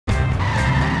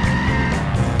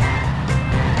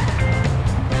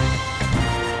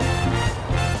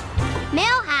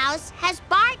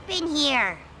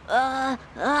here?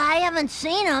 I haven't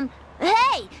seen him.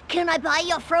 Hey, can I buy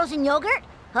you a frozen yogurt?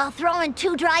 I'll throw in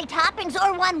 2 dry toppings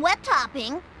or 1 wet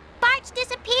topping. Bart's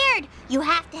disappeared. You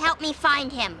have to help me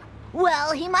find him.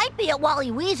 Well, he might be at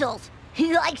Wally Weasel's.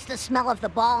 He likes the smell of the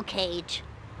ball cage.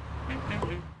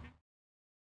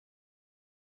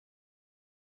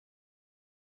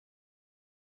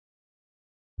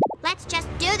 Let's just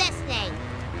do this thing.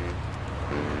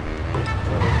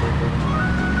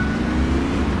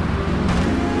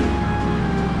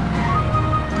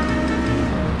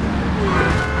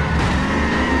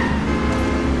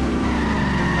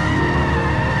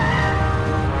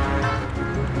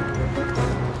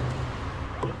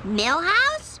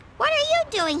 Millhouse? What are you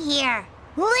doing here?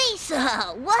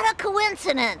 Lisa, what a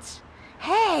coincidence.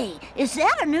 Hey, is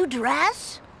that a new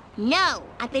dress? No,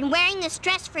 I've been wearing this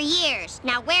dress for years.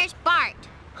 Now where's Bart?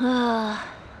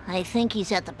 I think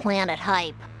he's at the Planet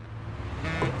Hype.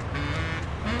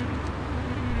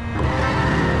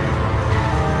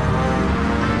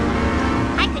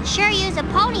 I could sure use a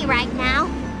pony right now.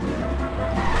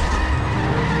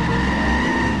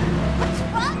 What's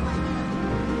wrong with you?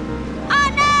 Oh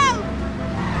no!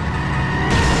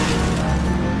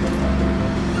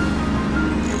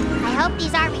 I hope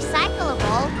these are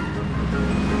recyclable.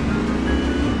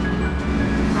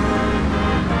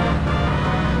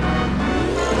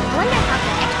 I wonder how to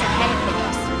get extra credit for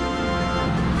this.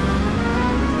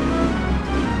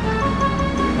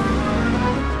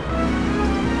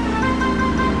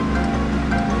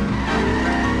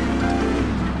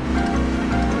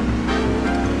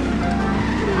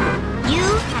 You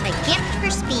have a gift for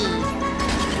speed.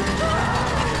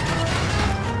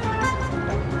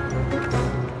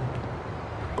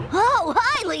 Oh,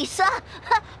 hi, Lisa.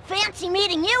 Fancy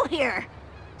meeting you here.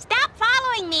 Stop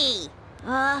following me!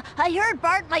 I heard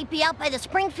Bart might be out by the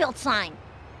Springfield sign.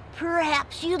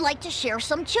 Perhaps you'd like to share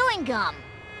some chewing gum.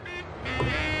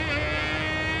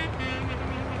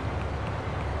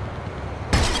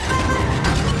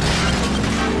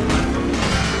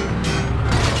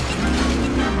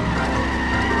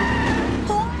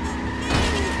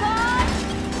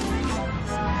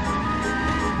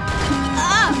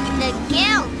 Oh, the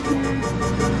guilt!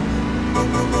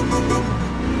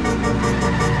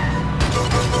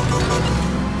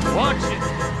 Watch it!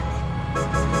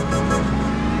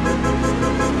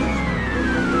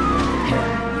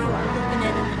 You are looking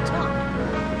at it at all.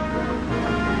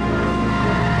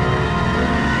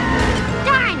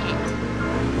 Darn it!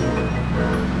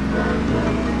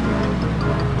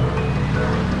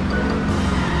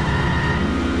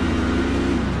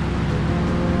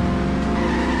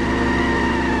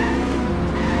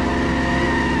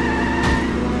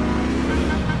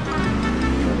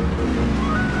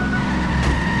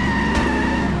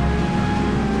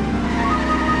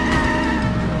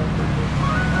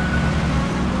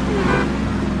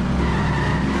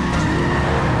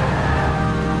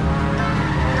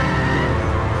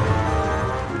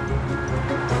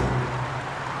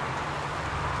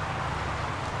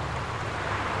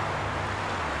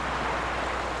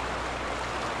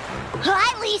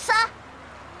 Hi, Lisa.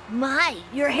 My,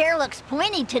 your hair looks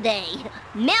pointy today.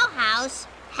 Millhouse,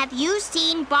 have you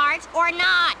seen Bart or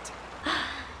not?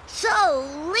 So,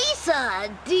 Lisa,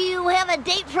 do you have a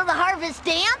date for the harvest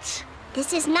dance?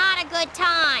 This is not a good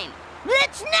time.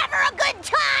 It's never a good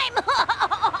time!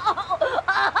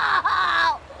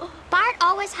 Bart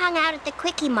always hung out at the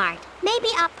Quickie Mart. Maybe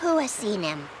Apu has seen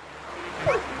him.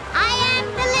 I am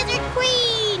the Lizard Queen!